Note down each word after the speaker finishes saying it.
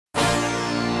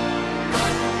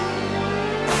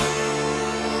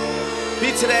B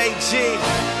to the AG.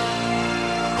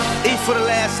 E for the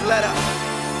last letter.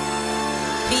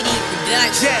 BD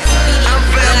Production. Yeah. I'm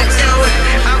forever going,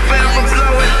 I'm forever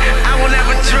blowing. I will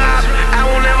never drop, I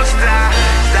will never stop,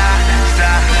 stop,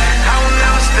 stop. I will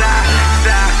never stop,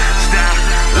 stop, stop.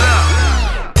 Look,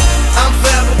 I'm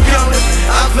forever going,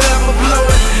 I'm forever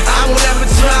blowing. I will never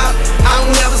drop, I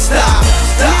will never stop,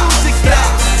 stop,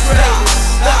 stop, stop,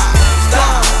 stop,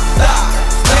 stop, stop,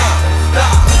 stop,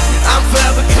 stop. I'm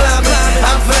forever climbing,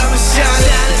 I'm forever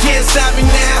shining. You can't stop me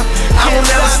now, I will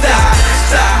never stop,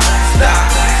 stop, stop.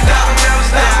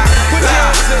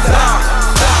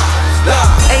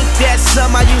 Ain't that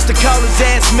something? I used to call his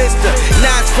ass Mister.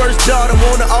 Now his first daughter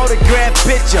want an autograph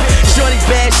picture. Shorty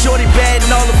bad,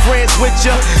 and all the friends with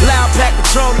ya. Loud pack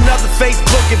Patron, another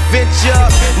Facebook adventure.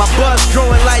 My buzz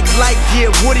growing like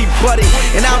Lightyear, Woody Buddy.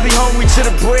 And I'll be hungry to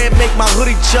the bread, make my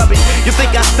hoodie chubby. You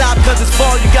think I stopped cause it's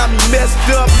fall, you got me messed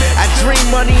up. I dream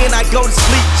money and I go to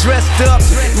sleep dressed up.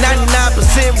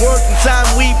 99% work and time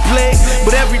we play.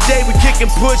 But every day we kick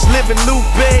and push, living Lupe.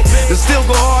 And still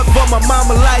go hard for my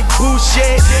mama like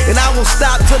Boucher. And I won't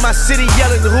stop till my city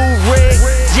yelling hooray.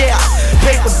 Yeah,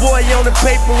 paper boy on the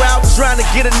paper out, trying to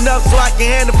get enough so I can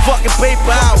hand the fucking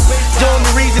paper out. The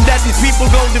only reason that these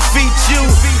people gon' defeat you,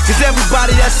 cause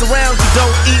everybody that surrounds you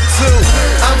don't eat too.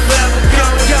 I'm forever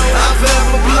going, I'm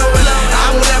forever blowing. I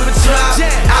will never drop,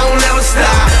 I will never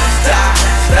stop, stop,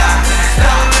 stop, stop.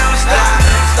 I will never stop,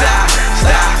 stop,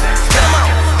 stop. Come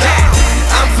on,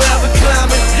 yeah. I'm forever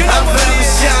climbing, I'm forever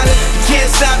shining. You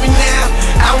can't stop me now,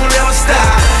 I will never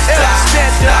stop, stop,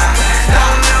 stop. I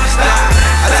will never stop.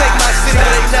 I take my city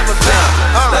where they never been.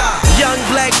 Young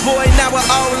black boy, now we're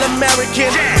all American,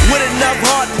 with enough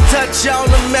heart to touch all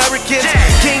Americans.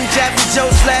 King Jaffe Joe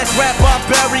 / rap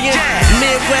barbarian.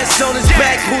 Midwest on his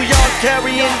back, who y'all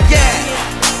carrying?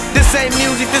 Yeah. This ain't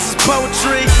music, this is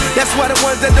poetry. That's why the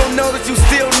ones that don't notice you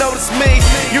still notice me.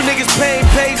 You niggas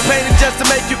painted just to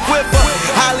make you quiver.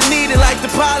 Highly needed like the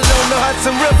pilot on the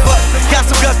Hudson River. Got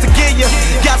some guts to give ya,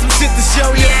 got some shit to show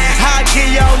ya. How I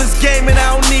get y'all this game and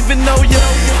I don't even know ya.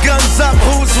 Guns up,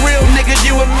 who's real, nigga,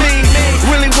 you and me.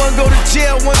 Really wanna go to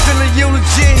jail once in a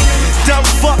eulogy. Dumb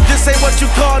fuck, this ain't what you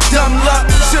call dumb luck.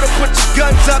 Should've put your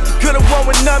guns up, you could've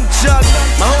won with nunchucks.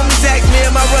 My homies ask me,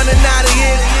 am I running out of